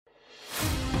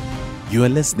You are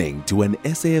listening to an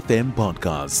SAFM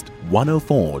podcast,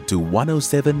 104 to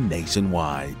 107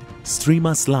 nationwide. Stream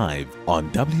us live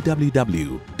on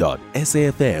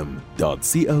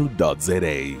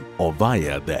www.safm.co.za or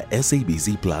via the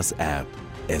SABC Plus app.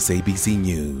 SABC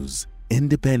News,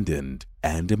 independent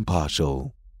and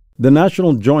impartial. The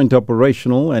National Joint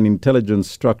Operational and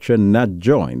Intelligence Structure,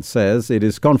 NatJoints, says it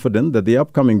is confident that the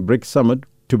upcoming BRICS Summit,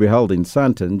 to be held in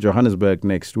Sandton, Johannesburg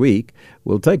next week,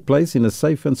 will take place in a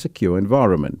safe and secure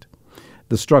environment.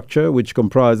 The structure, which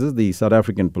comprises the South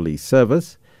African Police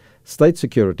Service, State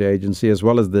Security Agency as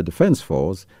well as the Defence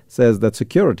Force, says that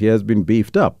security has been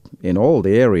beefed up in all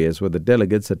the areas where the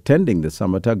delegates attending the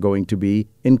summit are going to be,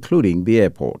 including the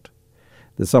airport.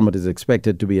 The summit is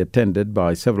expected to be attended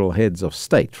by several heads of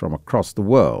state from across the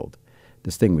world.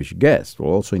 Distinguished guests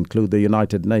will also include the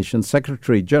United Nations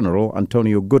Secretary-General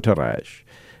Antonio Guterres.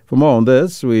 For more on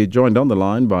this, we're joined on the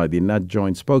line by the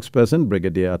NatJoints Spokesperson,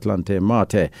 Brigadier Athlenda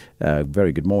Mathe.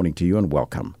 Very good morning to you and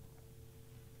welcome.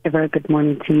 A very good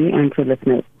morning to you and to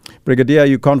listeners. Brigadier, are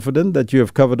you confident that you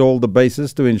have covered all the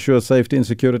bases to ensure safety and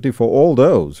security for all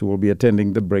those who will be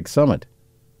attending the BRICS Summit?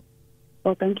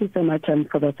 Well, thank you so much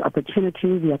for this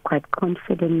opportunity. We are quite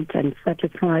confident and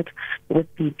satisfied with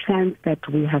the plans that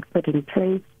we have put in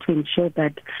place to ensure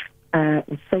that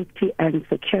safety and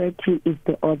security is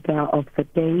the order of the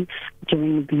day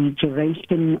during the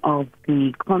duration of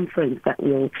the conference that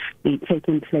will be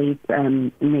taking place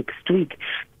next week.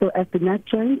 So as the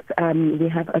NatJoints, we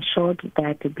have assured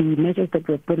that the measures that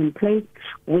we've put in place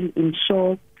will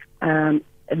ensure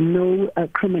no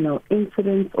criminal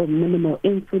incidents or minimal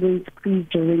incidents pre,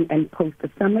 during and post the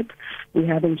summit. We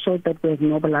have ensured that we have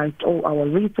mobilized all our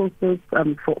resources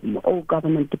from all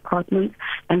government departments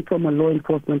and from a law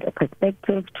enforcement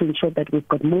perspective to ensure that we've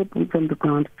got more boots on the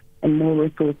ground and more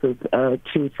resources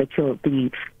to secure the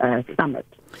summit.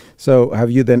 So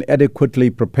have you then adequately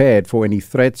prepared for any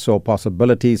threats or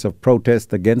possibilities of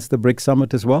protest against the BRICS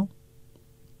Summit as well?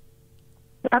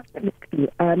 Absolutely.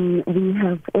 We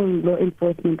have all law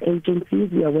enforcement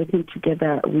agencies. We are working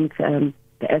together with the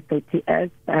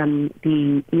SAPS,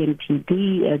 the ENPD,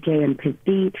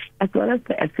 JNPD, as well as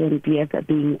the SNDF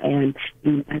being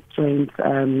the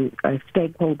NatJoints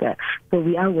stakeholder. So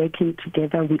we are working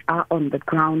together. We are on the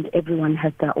ground. Everyone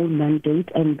has their own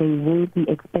mandate and they will be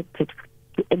expected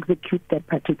to execute that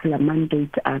particular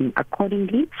mandate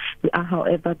accordingly. We are,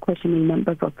 however, questioning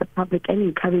members of the public and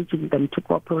encouraging them to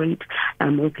cooperate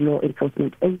with law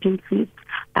enforcement agencies.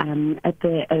 As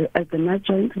the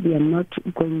NatJoints, we are not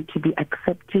going to be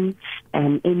accepting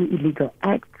any illegal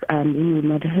acts. We will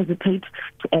not hesitate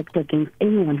to act against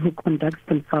anyone who conducts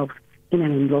themselves in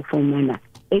an unlawful manner.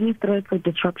 Any threats or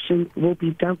disruptions will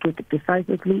be dealt with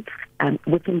decisively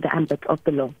within the ambit of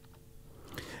the law.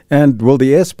 And will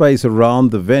the airspace around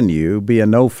the venue be a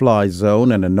no-fly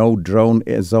zone and a no-drone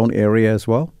zone area as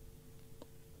well?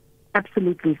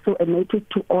 Absolutely. So a notice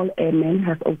to all airmen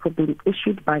has also been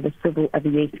issued by the Civil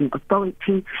Aviation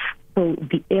Authority. So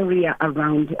the area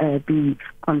around the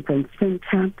conference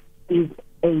center is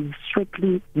a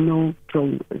strictly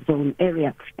no-drone zone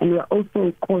area. And we are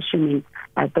also cautioning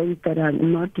those that are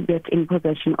not yet in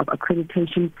possession of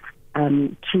accreditation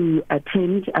to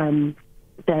attend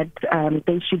that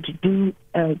they should do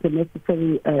the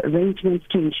necessary arrangements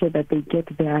to ensure that they get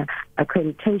their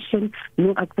accreditation.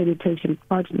 No accreditation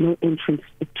card, no entrance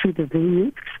to the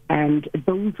venue, and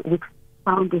those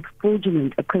found with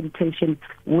fraudulent accreditation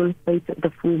will face the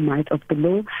full might of the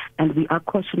law. And we are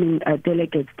cautioning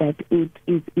delegates that it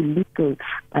is illegal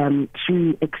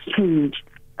to exchange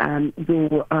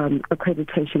your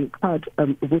accreditation card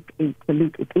with a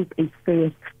colleague. It is a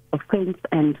serious offense,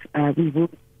 and we will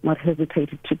not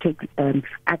hesitated to take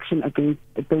action against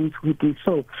those who do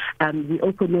so. We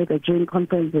also know that during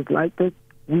conferences like this,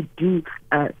 we do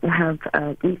have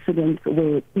incidents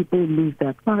where people lose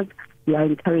their cards. We are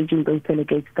encouraging those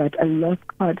delegates that a lost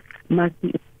card must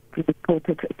be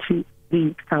reported to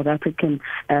the South African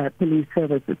Police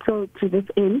Service. So to this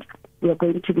end, we are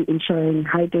going to be ensuring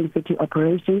high-density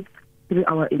operations through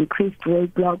our increased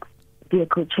roadblocks,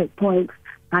 vehicle checkpoints,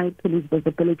 high police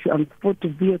visibility on foot,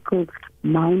 vehicles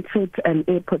mounted, and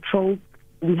air patrols.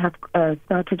 We have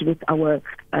started with our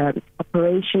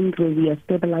operations where we are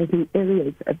stabilizing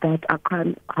areas that are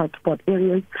crime hotspot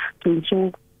areas to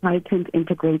ensure heightened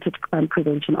integrated crime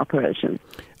prevention operations.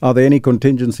 Are there any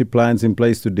contingency plans in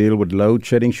place to deal with load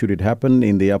shedding should it happen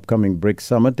in the upcoming BRICS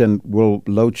Summit? And will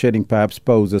load shedding perhaps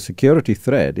pose a security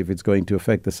threat if it's going to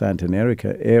affect the Sandton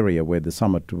area where the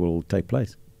summit will take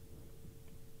place?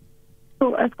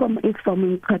 So Eskom is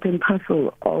forming part and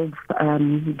parcel of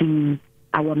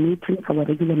our meetings, our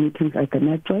regular meetings at the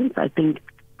NatJoints. I think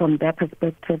from their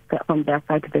perspective, from their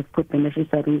side, they've put the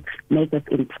necessary measures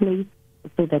in place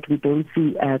so that we don't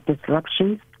see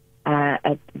disruptions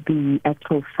at the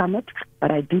actual summit. But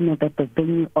I do know that the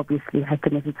venue obviously has the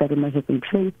necessary measures in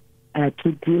place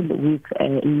to deal with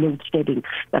load shedding.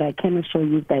 But I can assure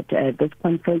you that this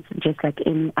conference, just like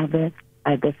any other,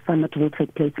 the summit will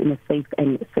take place in a safe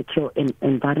and secure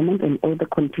environment, and all the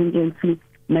contingency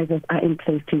measures are in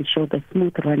place to ensure the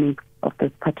smooth running of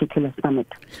this particular summit.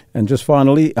 And just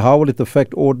finally, how will it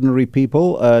affect ordinary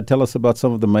people? Tell us about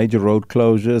some of the major road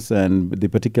closures and the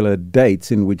particular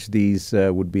dates in which these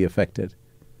would be affected.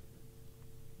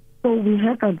 So we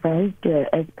have advised,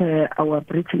 as per our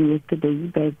briefing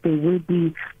yesterday, that there will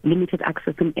be limited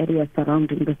access in areas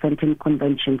surrounding the Sandton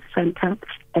Convention Center,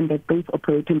 and that those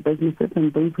operating businesses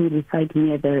and those who reside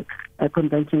near the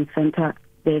convention center,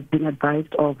 they've been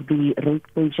advised of the road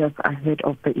closures ahead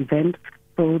of the event.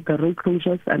 So the road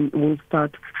closures will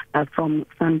start from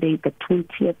Sunday, the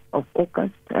 20th of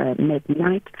August,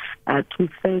 midnight, to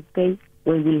Thursday,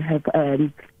 where we'll have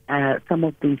some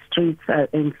of the streets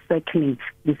encircling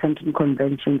the Sandton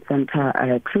Convention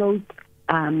Center closed.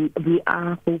 We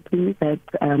are hoping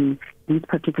that these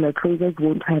particular closures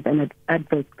won't have an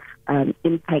adverse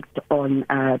impact on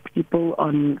people,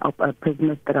 on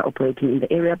prisoners that are operating in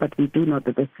the area, but we do know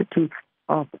that the city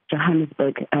of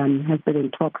Johannesburg has been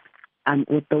in talks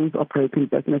with those operating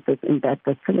businesses in that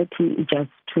vicinity, just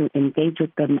to engage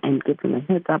with them and give them a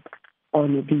heads up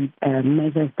on the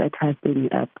measures that have been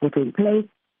put in place.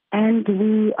 And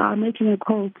we are making a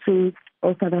call to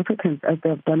all South Africans, as they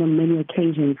have done on many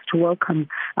occasions, to welcome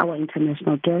our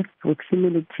international guests with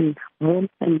humility,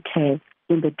 warmth and care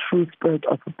in the true spirit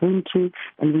of Ubuntu.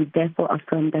 And we therefore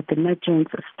affirm that the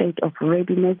NatJoints state of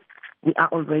readiness, we are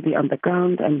already on the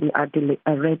ground, and we are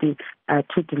ready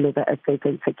to deliver a safe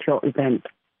and secure event.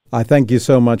 I thank you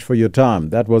so much for your time.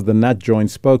 That was the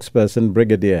NatJoints spokesperson,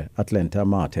 Brigadier Athlenda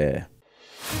Mathe.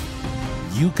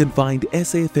 You can find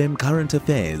SAFM Current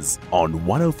Affairs on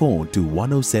 104 to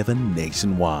 107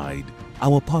 nationwide.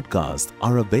 Our podcasts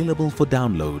are available for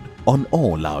download on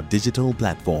all our digital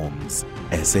platforms.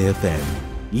 SAFM,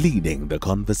 leading the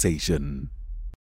conversation.